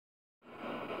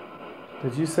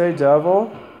Did you say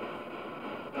devil?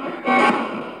 Is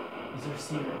there a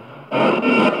secret? No.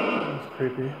 That's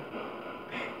creepy.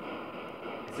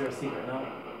 Is there a secret? No.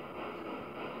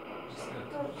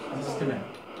 I'm just gonna.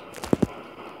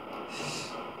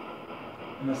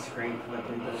 I'm gonna scrape like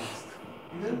they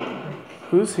do.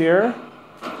 Who's here?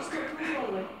 Just go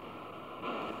slowly. Oh,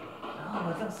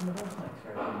 I thought someone else might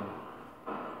scrape me.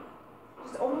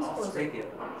 Just almost I'll close it. scrape you.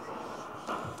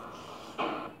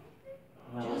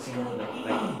 Well, let's see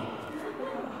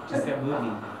just got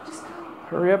moving. Just go.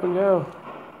 Hurry up and go.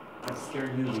 That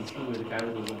scared movie too, where the guy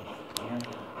with the hand.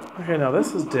 Okay, now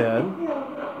this is dead.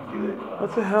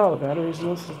 What the hell? The batteries in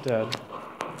this is dead.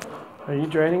 Are you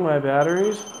draining my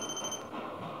batteries?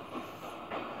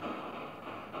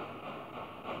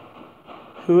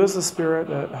 Who is the spirit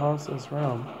that haunts this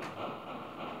realm?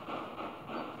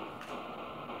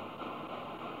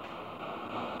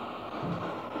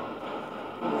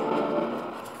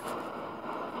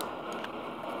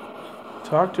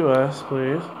 Talk to us,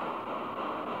 please.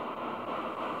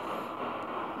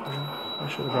 I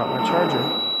should have brought my charger.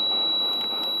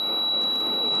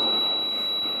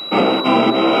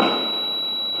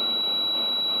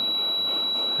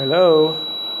 Hello?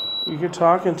 You're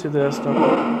talking to this.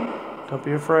 Don't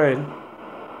be afraid.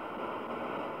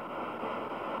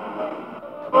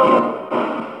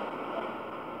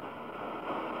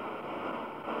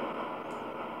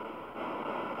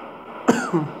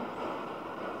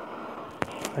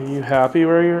 Are you happy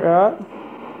where you're at?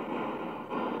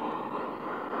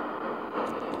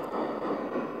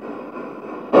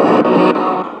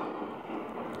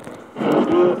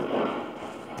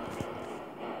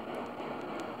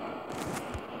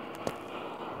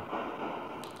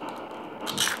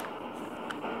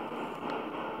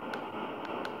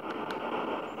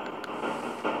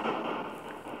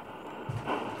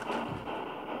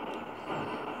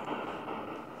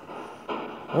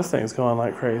 This thing's going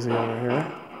like crazy over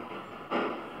here.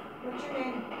 What's your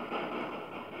name?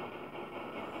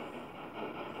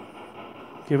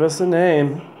 Give us a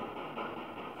name.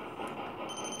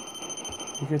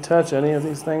 You can touch any of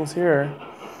these things here.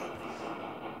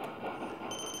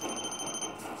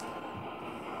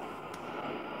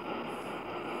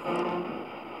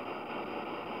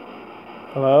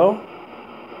 Hello?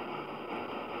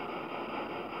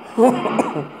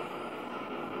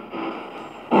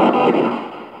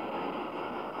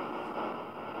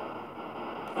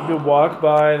 You could walk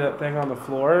by that thing on the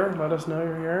floor, let us know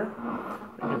you're here.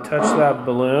 You can touch that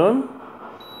balloon.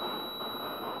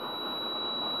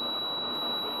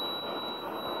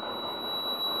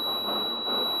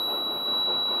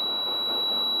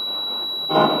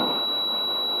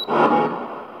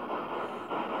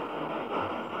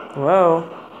 Hello?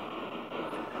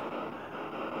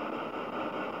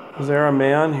 Is there a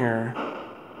man here?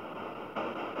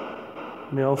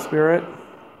 Male spirit?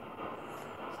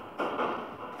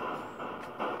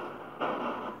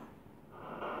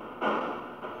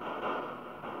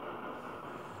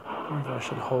 I wonder if I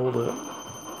should hold it.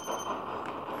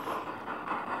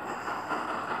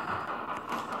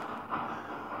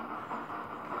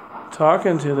 Talk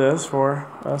into this for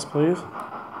us, please.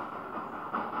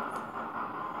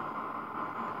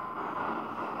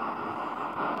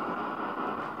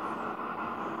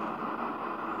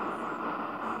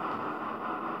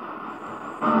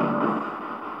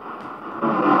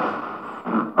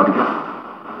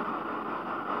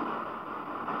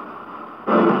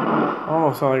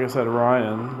 Almost sounded like I said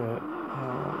Ryan, but I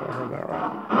don't know if I heard that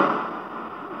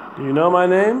right. Do you know my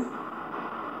name?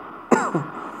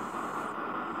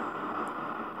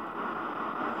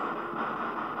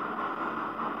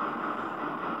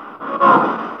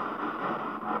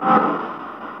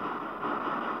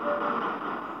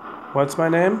 What's my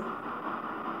name?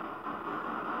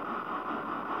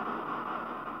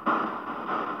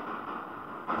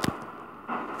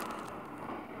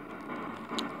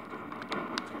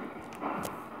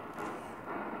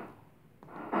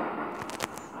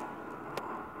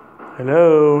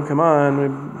 Hello, come on,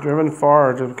 we've driven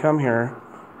far to come here.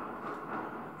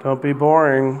 Don't be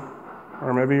boring,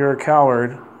 or maybe you're a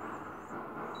coward.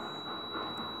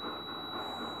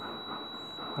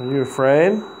 Are you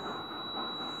afraid?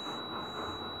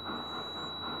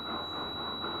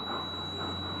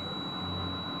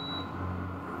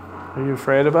 Are you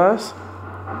afraid of us?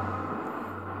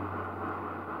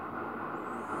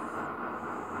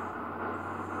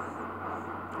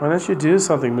 Why don't you do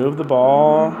something? Move the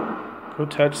ball. Go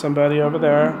touch somebody over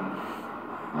there.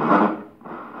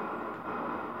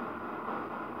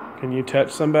 Can you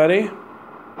touch somebody?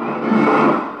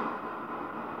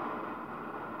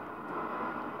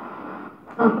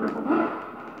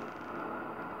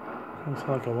 Sounds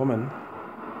like a woman.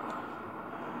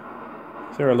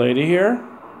 Is there a lady here?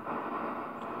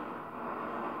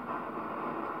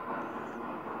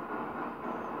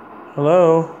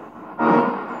 Hello?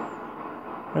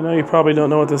 I know you probably don't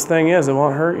know what this thing is. It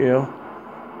won't hurt you.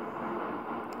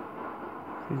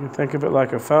 You can think of it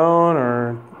like a phone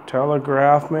or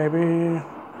telegraph, maybe.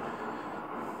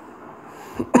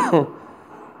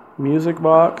 Music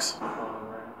box.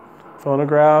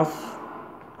 Phonograph.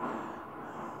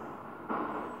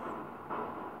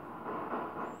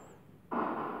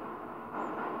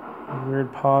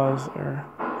 Weird pause there.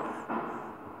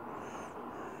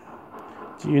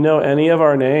 Do you know any of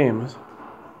our names?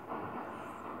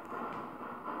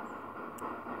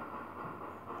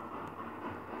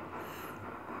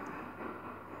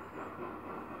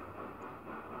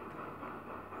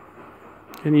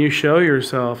 Can you show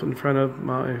yourself in front of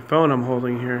my phone I'm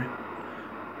holding here?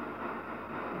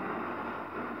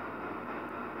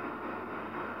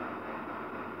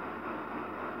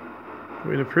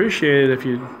 We'd appreciate it if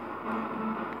you'd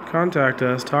contact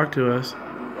us, talk to us.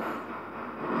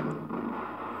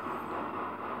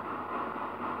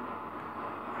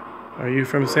 Are you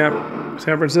from San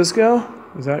Francisco?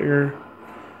 Is that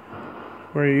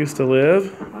where you used to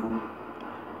live?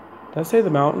 Did I say the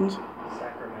mountains?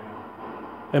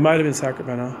 Sacramento. It might have been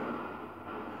Sacramento.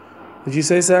 Did you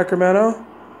say Sacramento?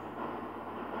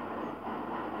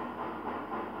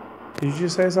 Did you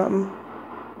just say something?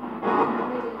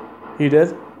 You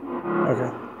did?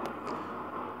 Okay.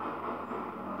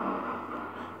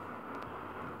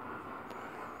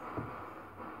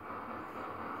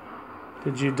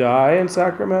 Did you die in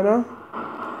Sacramento?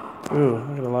 Ooh,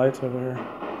 look at the lights over here.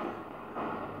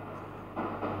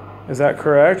 Is that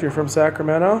correct? You're from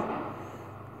Sacramento?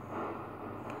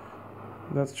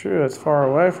 That's true. It's far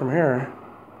away from here.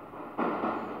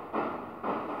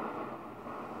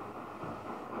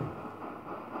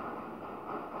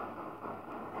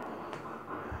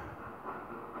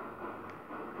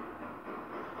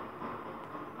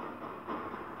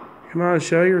 Come on,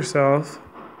 show yourself.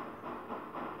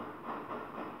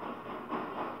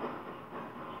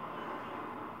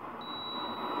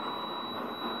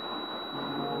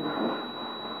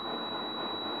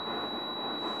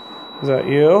 Is that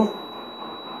you?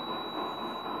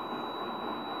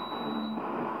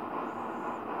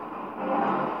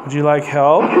 Would you like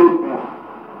help?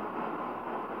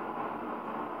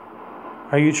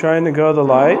 Are you trying to go to the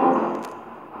light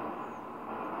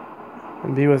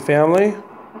and be with family?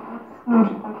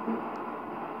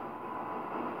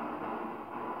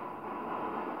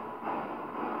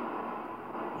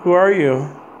 Who are you?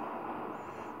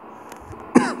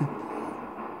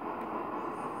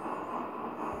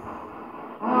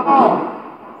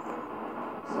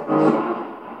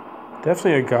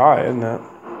 Definitely a guy, isn't it?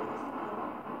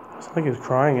 It's like he's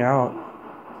crying out.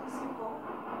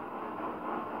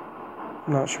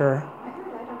 I'm not sure.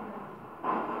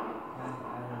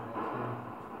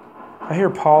 I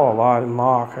hear Paul a lot in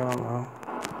Locke. I don't know.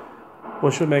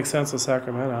 Which would make sense with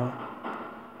Sacramento.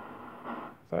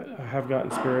 I have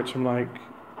gotten spirits from like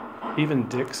even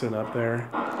Dixon up there.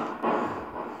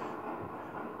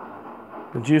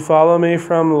 Did you follow me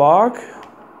from Locke?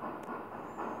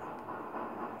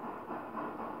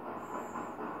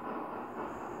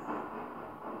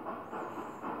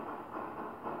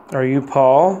 Are you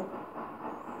Paul?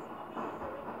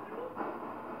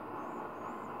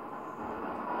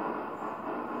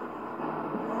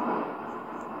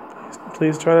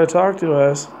 Please try to talk to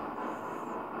us.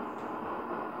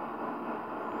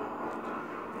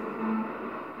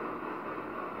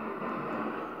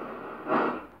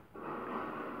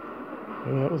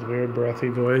 Oh, that was a weird, breathy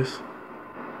voice.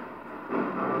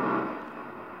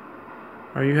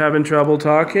 Are you having trouble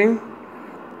talking?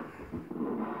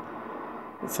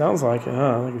 It sounds like it,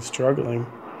 huh? Like he's struggling.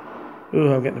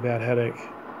 Ooh, I'm getting a bad headache.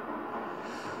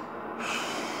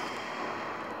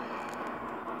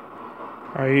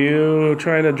 Are you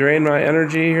trying to drain my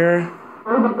energy here?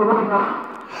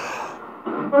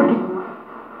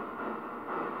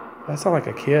 That sounds like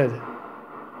a kid.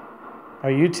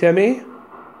 Are you Timmy?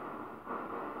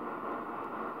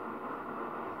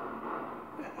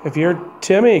 If you're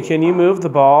Timmy, can you move the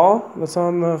ball that's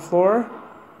on the floor?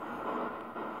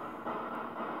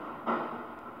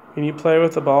 Can you play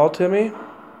with the ball, Timmy?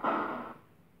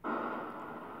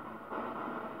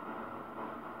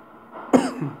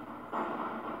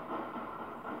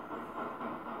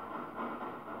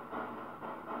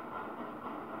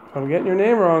 If I'm getting your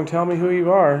name wrong, tell me who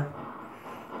you are.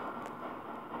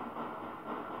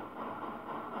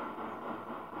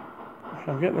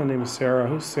 I'm getting the name Sarah.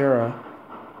 Who's Sarah?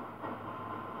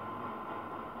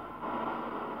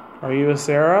 Are you a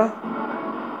Sarah?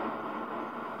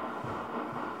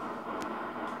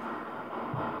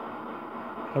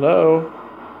 Hello?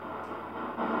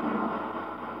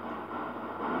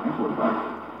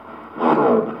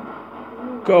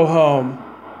 Go home.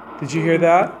 Did you hear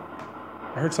that?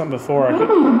 I heard something before.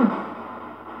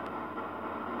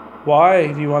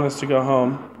 Why do you want us to go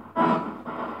home?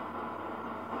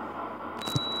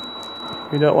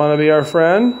 You don't want to be our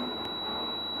friend?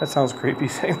 That sounds creepy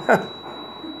saying that.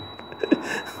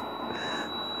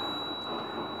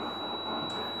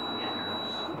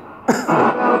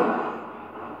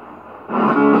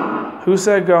 Who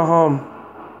said go home?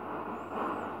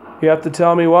 You have to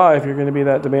tell me why if you're going to be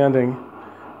that demanding.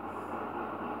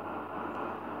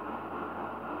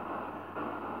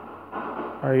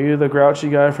 Are you the grouchy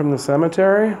guy from the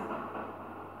cemetery?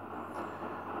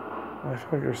 I feel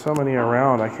like there's so many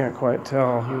around, I can't quite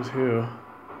tell who's who.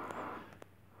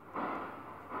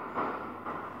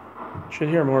 Should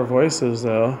hear more voices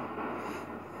though.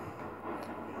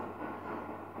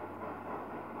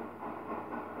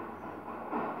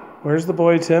 Where's the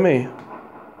boy Timmy?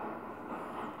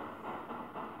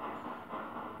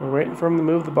 We're waiting for him to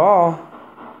move the ball.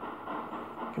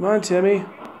 Come on, Timmy.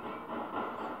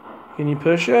 Can you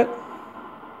push it?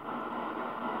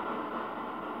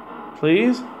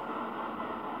 Please?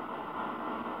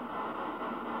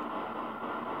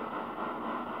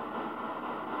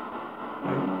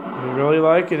 I'd really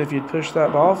like it if you'd push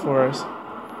that ball for us.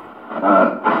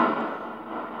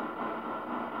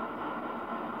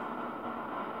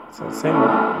 It's that same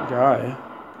guy.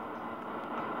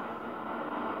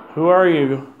 Who are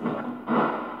you?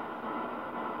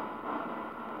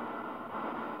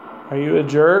 Are you a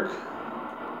jerk?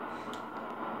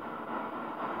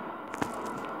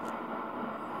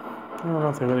 I don't know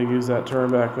if they would have used that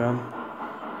term back then.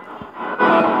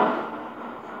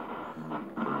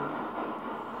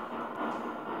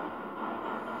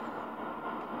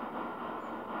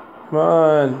 Come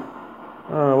on. I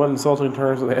don't know what insulting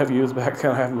terms they have used back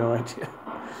then. I have no idea.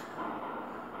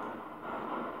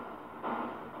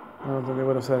 I don't think they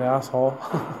would have said asshole.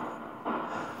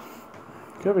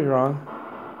 Could be wrong.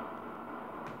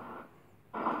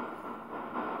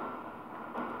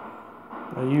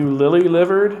 Are you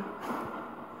lily-livered?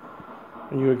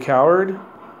 Are you a coward?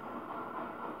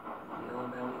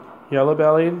 Yellow-bellied.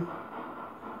 Yellow-bellied?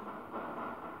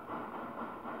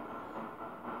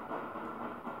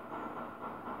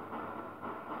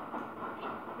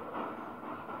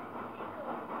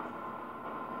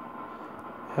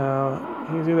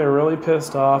 He's either really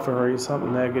pissed off or he's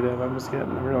something negative. I'm just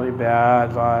getting really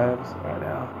bad vibes right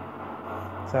now.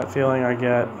 It's that feeling I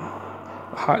get.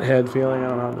 A hot head feeling, I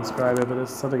don't know how to describe it, but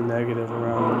it's something negative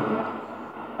around him.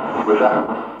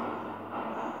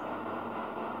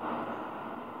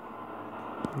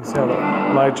 You see how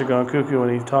the lights are going cuckoo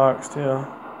when he talks too.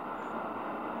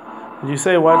 Did you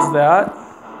say what's that?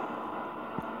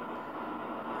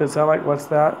 Did it sound like what's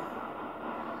that?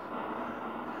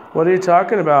 What are you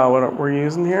talking about? What we're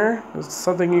using here? It's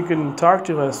something you can talk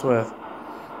to us with.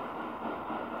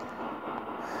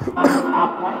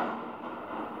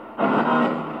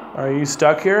 Are you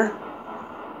stuck here?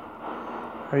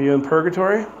 Are you in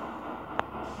purgatory?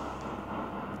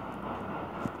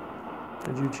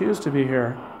 Did you choose to be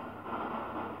here?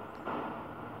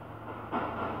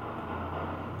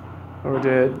 Or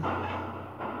did...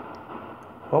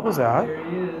 What was that? There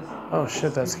he is. Oh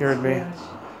shit, that scared me.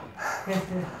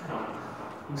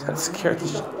 That scared the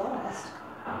shit.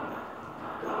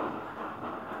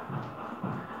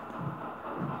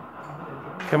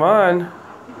 Come on,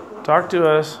 talk to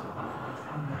us.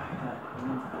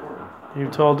 You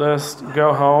told us to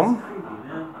go home.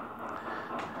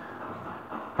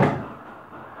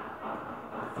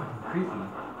 Creepy.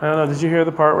 I don't know, did you hear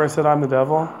the part where I said I'm the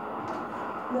devil?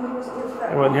 No, he wasn't here for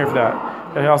that. I wasn't here for that.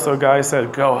 And also a guy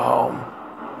said, go home.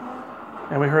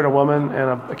 And we heard a woman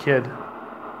and a kid.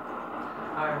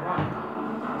 Ironic.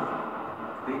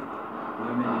 The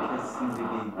women just seem to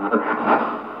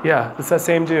be... Yeah, it's that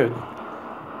same dude.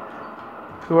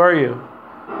 Who are you?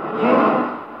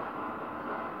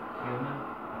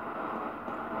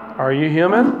 human. Are you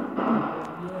human?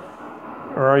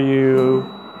 Or are you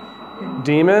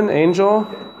demon, angel? Or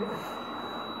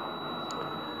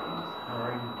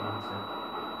are you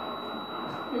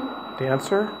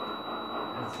dancer? Dancer?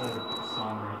 That's a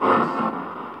song right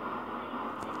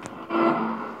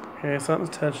Okay, something's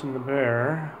touching the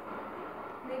bear.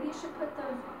 Maybe you should put the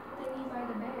thingy by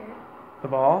the bear. The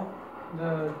ball?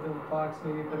 The box,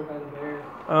 maybe put it by the bear.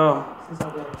 Oh, Since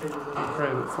all the pictures of the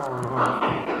afraid of it falling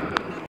off.